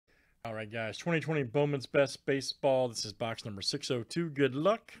All right, guys. 2020 Bowman's Best Baseball. This is box number 602. Good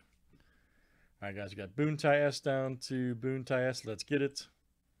luck. All right, guys. We got Boone Tie S down to Boone Tie S. Let's get it.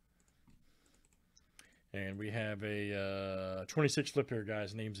 And we have a 26 flip here,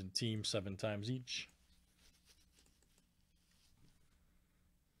 guys. Names and teams 7 times each.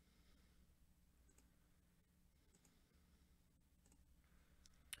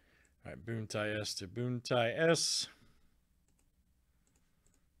 All right, Boone Tie S to Boone Tie S.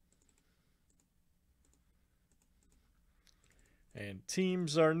 And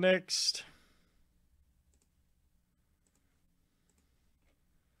teams are next.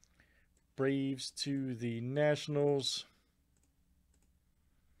 Braves to the Nationals.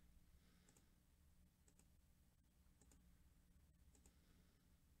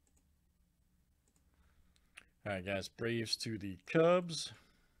 All right, guys. Braves to the Cubs.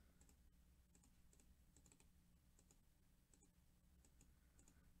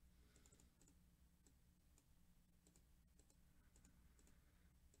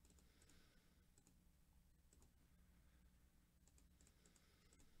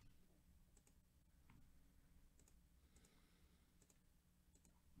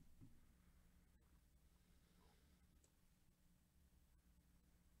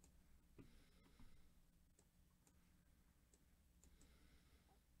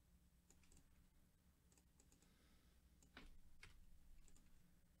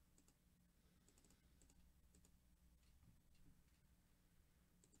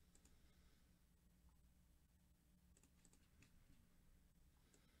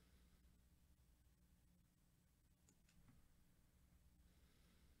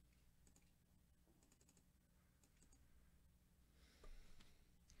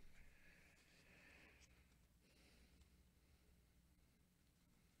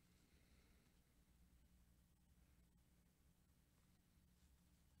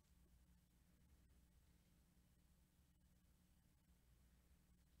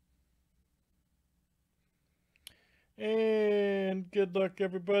 And good luck,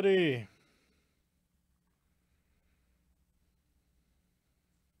 everybody.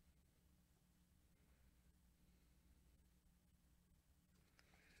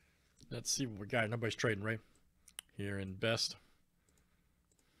 Let's see what we got. Nobody's trading, right? Here in Best.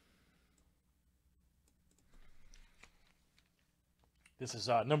 This is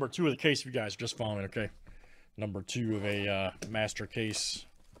number 2 of the case if you guys are just following, okay? Number 2 of a master case.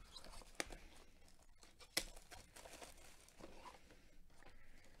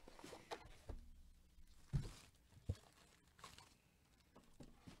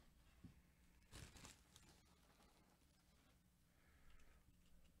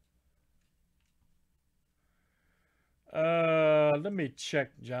 Let me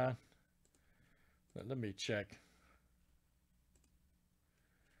check, John. Let me check.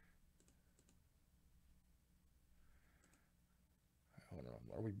 Hold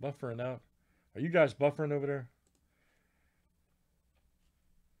on. Are we buffering out? Are you guys buffering over there?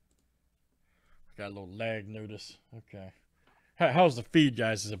 Got a little lag notice. Okay. How's the feed,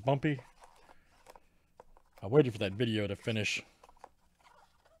 guys? Is it bumpy? I waited for that video to finish.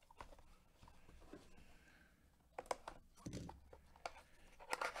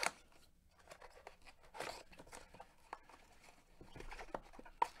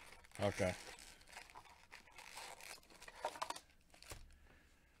 Okay.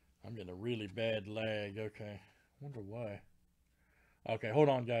 I'm getting a really bad lag. Okay. Wonder why. Okay, hold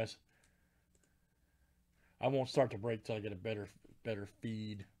on, guys. I won't start to break till I get a better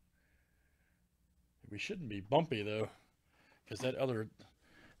feed. We shouldn't be bumpy though, because that other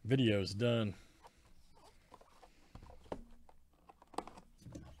video is done.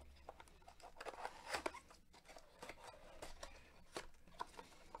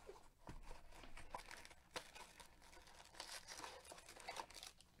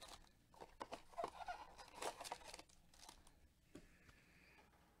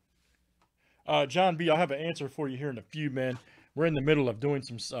 John B, I'll have an answer for you here in a few, man. We're in the middle of doing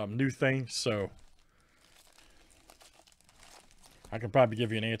some new things, so I can probably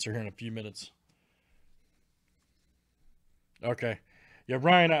give you an answer here in a few minutes. Okay. Yeah,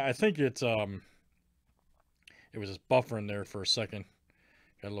 Ryan, I think it was just buffering there for a second.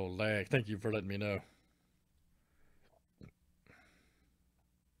 Got a little lag. Thank you for letting me know.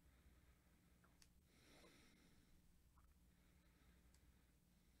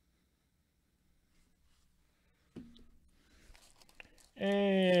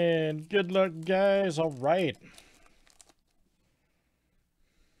 And good luck, guys. All right.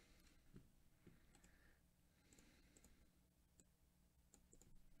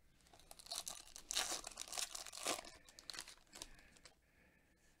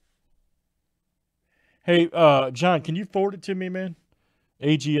 Hey, John, can you forward it to me, man?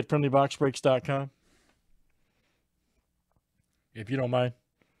 AG@friendlyboxbreaks.com. If you don't mind.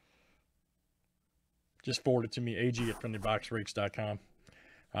 Just forward it to me, AG@friendlyboxbreaks.com.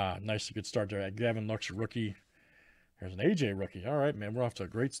 Nice, good start there. Gavin Lux, rookie. There's an AJ rookie. All right, man. We're off to a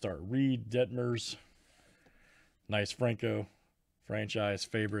great start. Reed, Detmers. Nice Franco. Franchise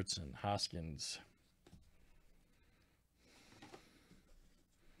favorites and Hoskins.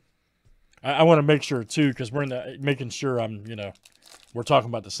 I want to make sure too, because we're in the, making sure I'm, we're talking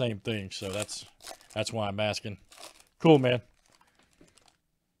about the same thing. So that's why I'm asking. Cool, man.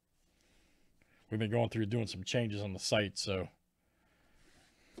 We've been going through doing some changes on the site, so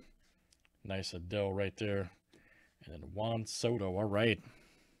nice Adele right there. And then Juan Soto. All right.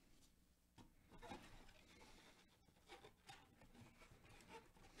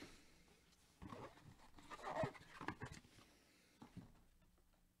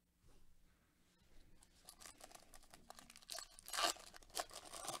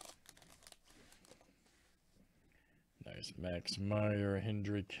 Nice Max Meyer,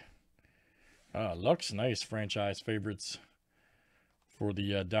 Hendrick. Lux, nice franchise favorites for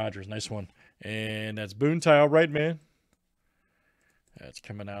the Dodgers. Nice one. And that's Boone Tile, right, man? That's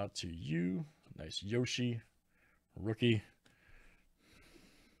coming out to you. Nice Yoshi, rookie.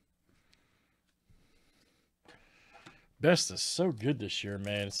 Best is so good this year,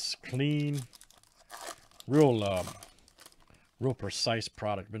 man. It's clean, real precise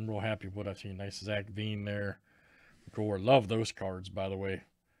product. Been real happy with what I've seen. Nice Zach Veen there. Gore, love those cards, by the way.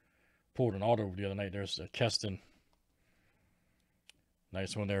 Pulled an auto the other night. There's a Keston.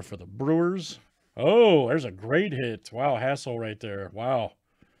 Nice one there for the Brewers. Oh, there's a great hit. Wow, Hassel right there. Wow.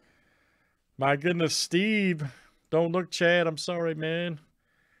 My goodness, Steve. Don't look, Chad. I'm sorry, man.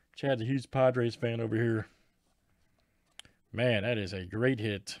 Chad's a huge Padres fan over here. Man, that is a great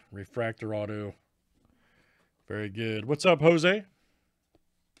hit. Refractor auto. Very good. What's up, Jose?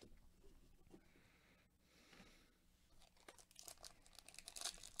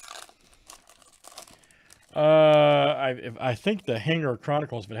 I think the Hanger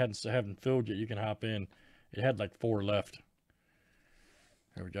Chronicles, if it haven't filled yet, you can hop in. It had like 4 left.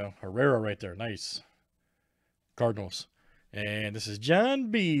 There we go. Herrera right there. Nice. Cardinals. And this is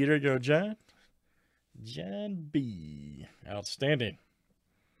John B. There you go, John. John B. Outstanding.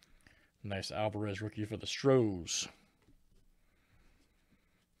 Nice Alvarez rookie for the Stros.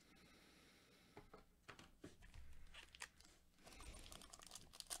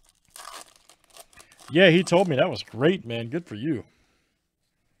 Yeah, he told me that was great, man. Good for you.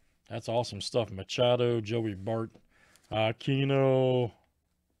 That's awesome stuff. Machado, Joey Bart, Aquino.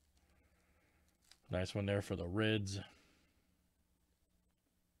 Nice one there for the Reds.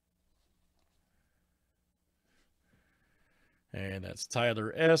 And that's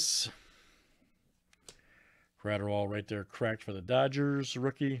Tyler S. Gratterall right there, cracked for the Dodgers,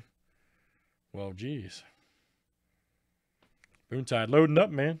 rookie. Well, geez. Boontide loading up,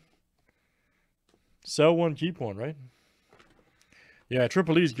 man. Sell one, keep one, right? Yeah,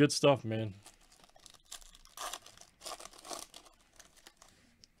 Triple E's good stuff, man.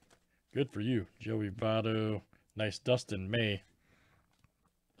 Good for you. Joey Votto. Nice Dustin May.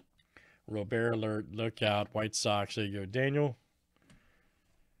 Robert alert. Look out. White Sox. There you go. Daniel.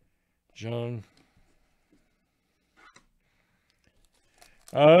 Jung.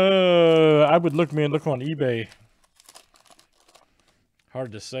 I would look, man. Look on eBay.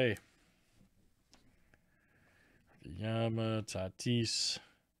 Hard to say. Yama, Tatis.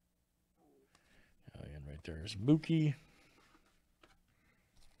 And right there is Mookie.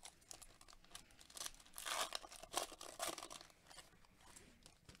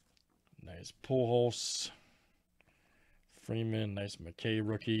 Nice Pujols. Freeman. Nice McKay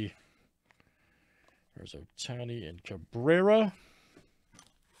rookie. There's Ohtani and Cabrera.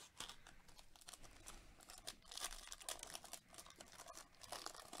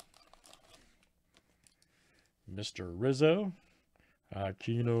 Mr. Rizzo.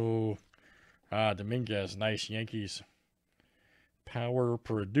 Aquino. Dominguez. Nice Yankees. Power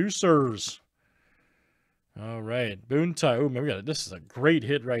producers. All right. Boontai. Oh, man, we got it. This is a great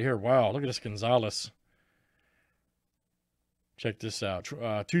hit right here. Wow. Look at this Gonzalez. Check this out.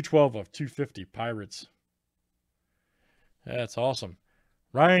 212 of 250 Pirates. That's awesome.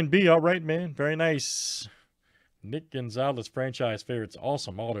 Ryan B. All right, man. Very nice. Nick Gonzalez, franchise favorites.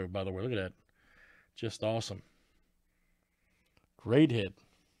 Awesome auto, by the way. Look at that. Just awesome. Great hit.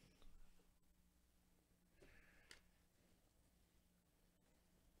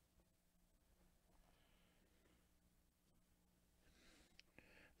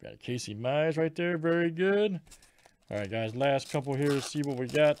 Got Casey Mize right there. Very good. All right, guys. Last couple here. See what we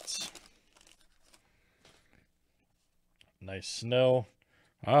got. Nice Snell.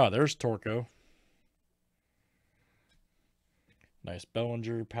 Ah, there's Torco. Nice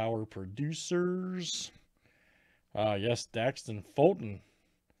Bellinger. Power Producers. Ah, yes, Daxton Fulton.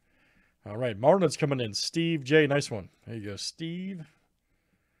 All right, Marlins coming in. Steve J. Nice one. There you go, Steve.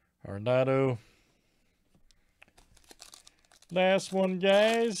 Arnado. Last one,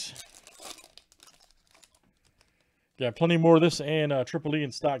 guys. Yeah, plenty more of this and Triple E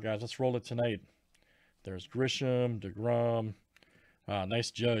in stock, guys. Let's roll it tonight. There's Grisham, DeGrom.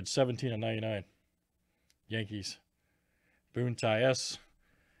 Nice Judge, 17/99. Yankees. Boone Ty-S.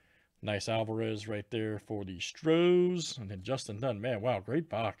 Nice Alvarez right there for the Stros. And then Justin Dunn. Man, wow, great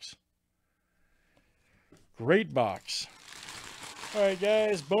box. Great box. All right,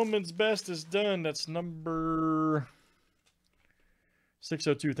 guys. Bowman's Best is done. That's number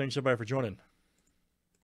 602. Thanks, everybody, for joining.